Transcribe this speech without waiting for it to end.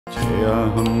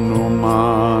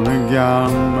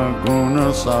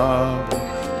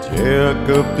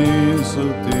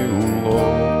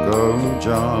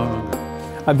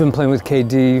I've been playing with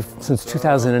KD since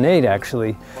 2008,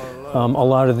 actually. A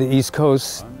lot of the East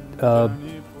Coast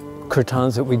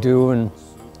kirtans that we do and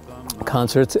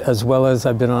concerts, as well as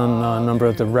I've been on a number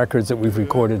of the records that we've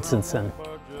recorded since then.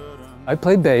 I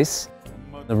play bass,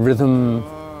 the rhythm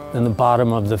and the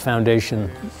bottom of the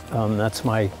foundation. That's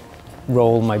my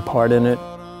role, my part in it.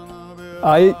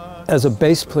 I, as a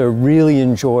bass player, really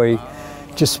enjoy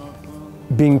just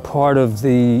being part of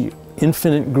the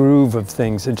infinite groove of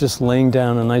things and just laying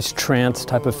down a nice trance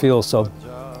type of feel. So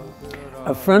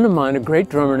a friend of mine, a great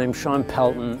drummer named Sean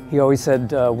Pelton, he always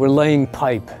said, we're laying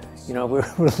pipe. You know,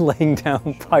 we're laying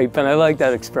down pipe, and I like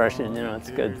that expression, you know, it's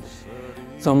good.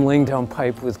 So I'm laying down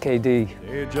pipe with KD.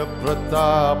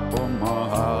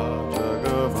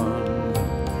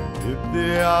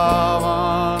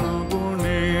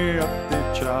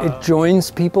 It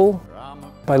joins people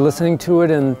by listening to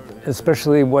it, and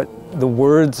especially what the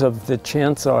words of the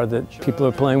chants are that people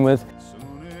are playing with.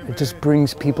 It just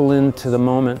brings people into the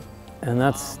moment, and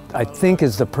that's, I think,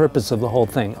 is the purpose of the whole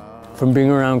thing. From being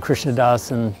around Krishna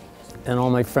Das and all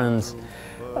my friends,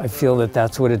 I feel that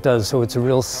that's what it does. So it's a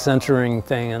real centering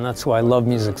thing, and that's why I love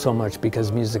music so much,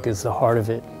 because music is the heart of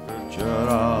it.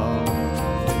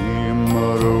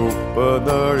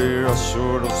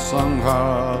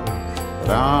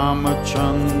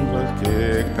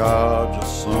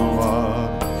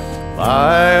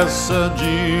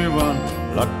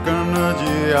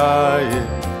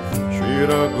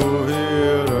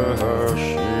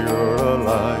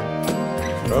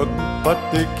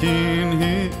 Ragpati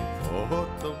Kinhi